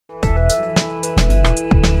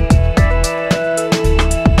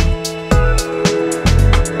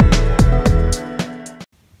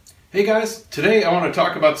Hey guys, today I want to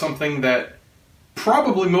talk about something that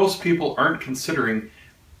probably most people aren't considering,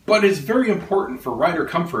 but is very important for rider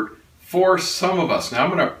comfort for some of us. Now I'm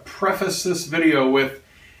going to preface this video with,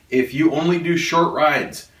 if you only do short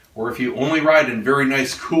rides, or if you only ride in very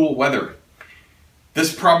nice cool weather,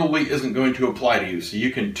 this probably isn't going to apply to you, so you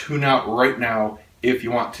can tune out right now if you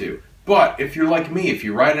want to. But if you're like me, if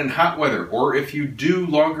you ride in hot weather, or if you do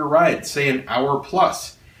longer rides, say an hour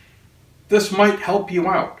plus, this might help you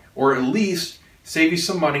out, or at least save you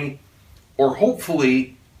some money, or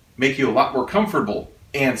hopefully make you a lot more comfortable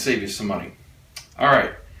and save you some money.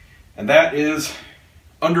 Alright, and that is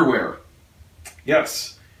underwear.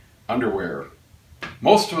 Yes, underwear.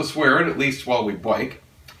 Most of us wear it, at least while we bike.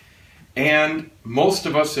 And most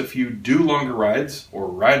of us, if you do longer rides or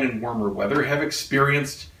ride in warmer weather, have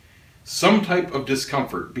experienced some type of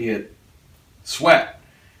discomfort, be it sweat,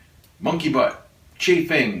 monkey butt,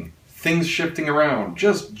 chafing, things shifting around,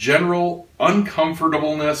 just general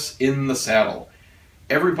uncomfortableness in the saddle.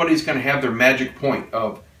 Everybody's going to have their magic point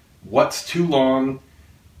of what's too long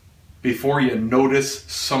before you notice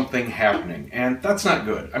something happening. And that's not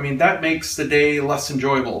good. I mean, that makes the day less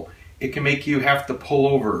enjoyable. It can make you have to pull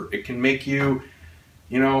over. It can make you,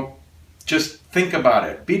 just think about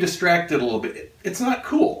it. Be distracted a little bit. It's not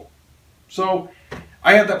cool. So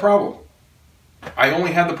I had that problem. I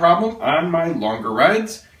only had the problem on my longer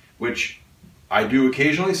rides, which I do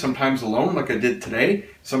occasionally, sometimes alone like I did today.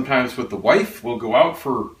 Sometimes with the wife, we'll go out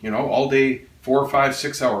for, all day 4, 5,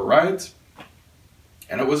 6 hour rides.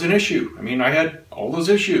 And it was an issue. I mean, I had all those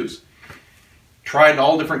issues. Tried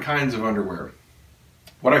all different kinds of underwear.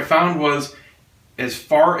 What I found was, as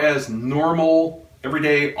far as normal,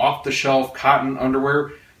 everyday, off-the-shelf cotton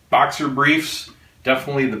underwear, boxer briefs,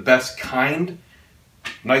 definitely the best kind.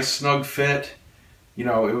 Nice snug fit. It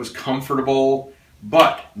was comfortable.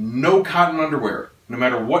 But no cotton underwear, no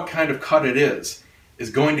matter what kind of cut it is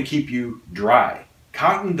going to keep you dry.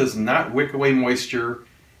 Cotton does not wick away moisture.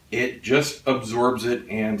 It just absorbs it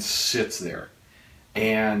and sits there.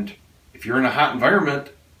 And if you're in a hot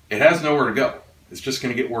environment, it has nowhere to go. It's just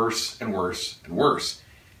going to get worse and worse and worse.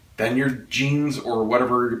 Then your jeans or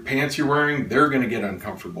whatever pants you're wearing, they're going to get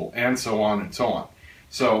uncomfortable, and so on and so on.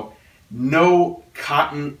 So no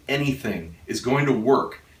cotton anything is going to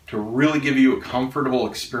work to really give you a comfortable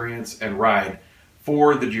experience and ride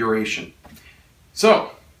for the duration.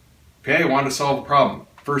 So, I wanted to solve the problem.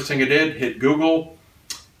 First thing I did, hit Google.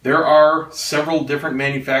 There are several different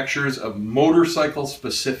manufacturers of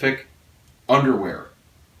motorcycle-specific underwear,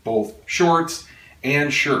 both shorts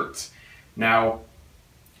and shirts. Now,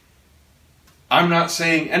 I'm not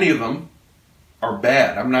saying any of them are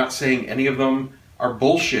bad. I'm not saying any of them are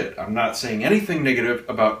bullshit. I'm not saying anything negative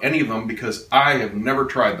about any of them because I have never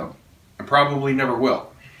tried them. I probably never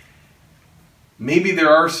will. Maybe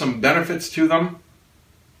there are some benefits to them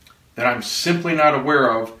that I'm simply not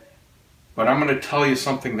aware of, but I'm going to tell you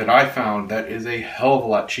something that I found that is a hell of a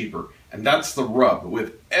lot cheaper. And that's the rub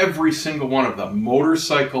with every single one of them.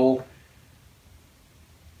 Motorcycle,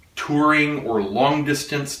 touring, or long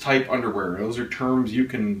distance type underwear. Those are terms you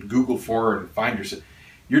can Google for and find yourself.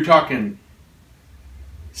 You're talking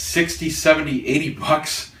 60, 70, 80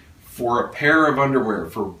 bucks for a pair of underwear,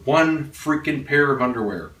 for one freaking pair of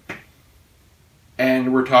underwear.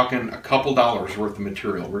 And we're talking a couple dollars worth of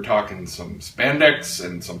material. We're talking some spandex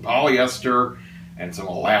and some polyester and some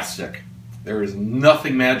elastic. There is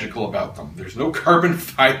nothing magical about them. There's no carbon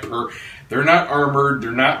fiber. They're not armored.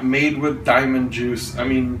 They're not made with diamond juice. I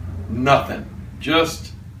mean, nothing.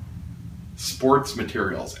 Just sports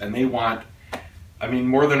materials. And they want,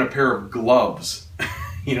 more than a pair of gloves.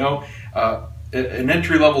 An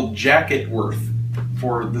entry-level jacket worth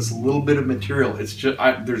for this little bit of material. It's just,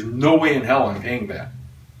 there's no way in hell I'm paying that.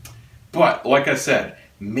 But, like I said,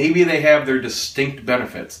 maybe they have their distinct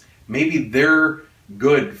benefits. Maybe they're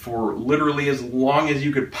good for literally as long as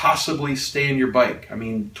you could possibly stay in your bike.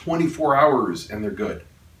 24 hours and they're good.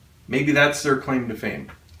 Maybe that's their claim to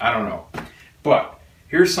fame. I don't know. But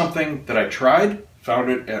here's something that I tried.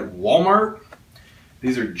 Found it at Walmart.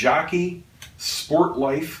 These are Jockey Sport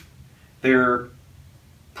Life. They're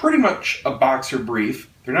pretty much a boxer brief.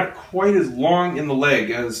 They're not quite as long in the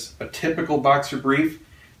leg as a typical boxer brief.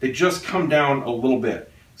 They just come down a little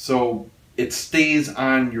bit. So it stays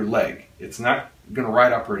on your leg. It's not going to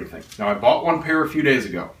ride up or anything. Now, I bought one pair a few days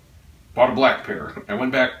ago. Bought a black pair. I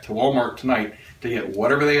went back to Walmart tonight to get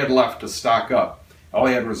whatever they had left to stock up. All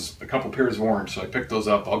I had was a couple pairs of orange, so I picked those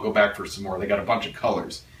up. I'll go back for some more. They got a bunch of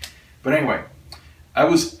colors. But anyway, I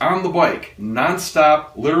was on the bike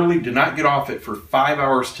non-stop, literally did not get off it for 5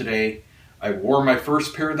 hours today. I wore my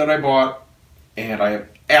first pair that I bought and I have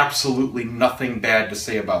absolutely nothing bad to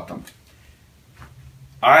say about them.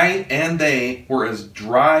 I and they were as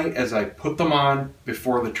dry as I put them on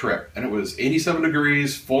before the trip, and it was 87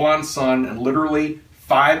 degrees, full on sun, and literally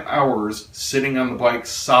 5 hours sitting on the bike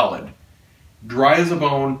solid. Dry as a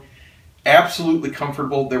bone, absolutely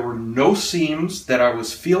comfortable. There were no seams that I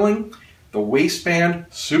was feeling. The waistband,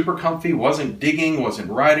 super comfy, wasn't digging,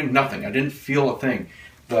 wasn't riding, nothing. I didn't feel a thing.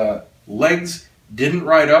 The legs didn't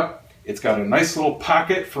ride up. It's got a nice little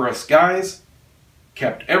pocket for us guys.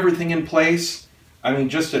 Kept everything in place. I mean,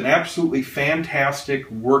 just an absolutely fantastic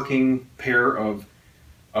working pair of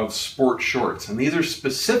sport shorts. And these are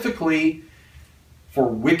specifically for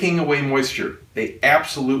wicking away moisture. They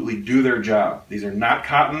absolutely do their job. These are not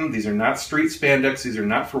cotton. These are not straight spandex. These are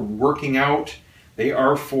not for working out. They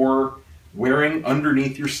are for wearing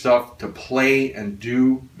underneath your stuff to play and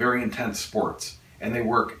do very intense sports. And they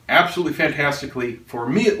work absolutely fantastically, for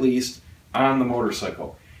me at least, on the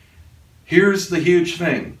motorcycle. Here's the huge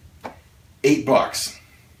thing. $8.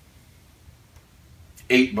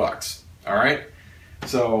 $8. All right?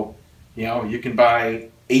 So, you know, you can buy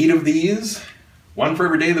 8 of these, one for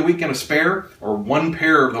every day of the week and a spare, or one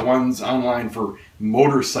pair of the ones online for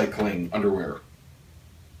motorcycling underwear.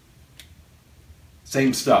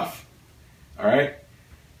 Same stuff. All right?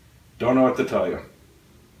 Don't know what to tell you.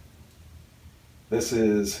 This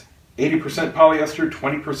is 80% polyester,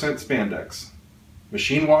 20% spandex.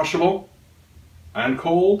 Machine washable, on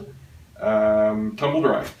cold, tumble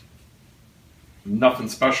dry. Nothing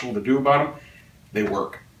special to do about them. They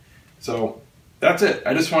work. So that's it.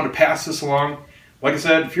 I just wanted to pass this along. Like I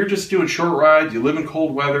said, if you're just doing short rides, you live in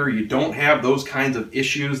cold weather, you don't have those kinds of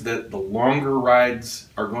issues that the longer rides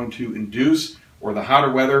are going to induce, or the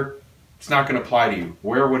hotter weather, it's not going to apply to you.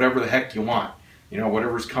 Wear whatever the heck you want. You know,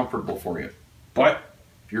 whatever's comfortable for you. But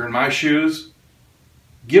if you're in my shoes,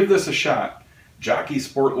 give this a shot. Jockey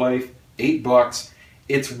Sport Life, $8.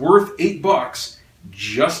 It's worth $8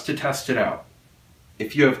 just to test it out.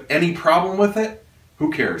 If you have any problem with it,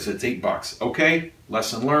 who cares? It's $8. Okay,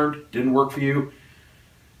 lesson learned, didn't work for you.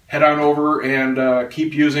 Head on over and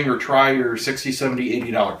keep using or try your $60,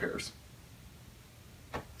 $70, $80 pairs.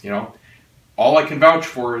 You know, all I can vouch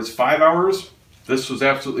for is 5 hours. This was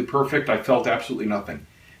absolutely perfect. I felt absolutely nothing.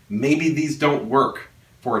 Maybe these don't work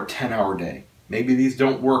for a 10-hour day. Maybe these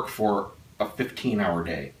don't work for a 15-hour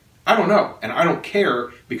day. I don't know, and I don't care,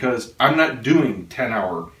 because I'm not doing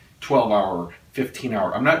 10-hour, 12-hour,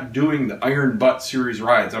 15-hour. I'm not doing the Iron Butt series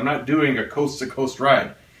rides. I'm not doing a coast-to-coast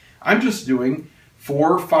ride. I'm just doing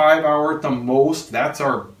 4 or 5 hour at the most. That's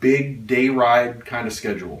our big day ride kind of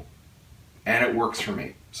schedule. And it works for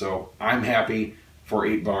me. So I'm happy for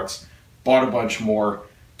 $8. Bought a bunch more.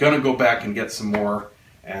 Gonna go back and get some more.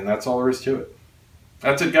 And that's all there is to it.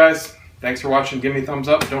 That's it, guys. Thanks for watching. Give me a thumbs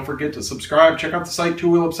up. Don't forget to subscribe. Check out the site,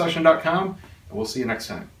 twowheelobsession.com. And we'll see you next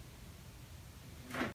time.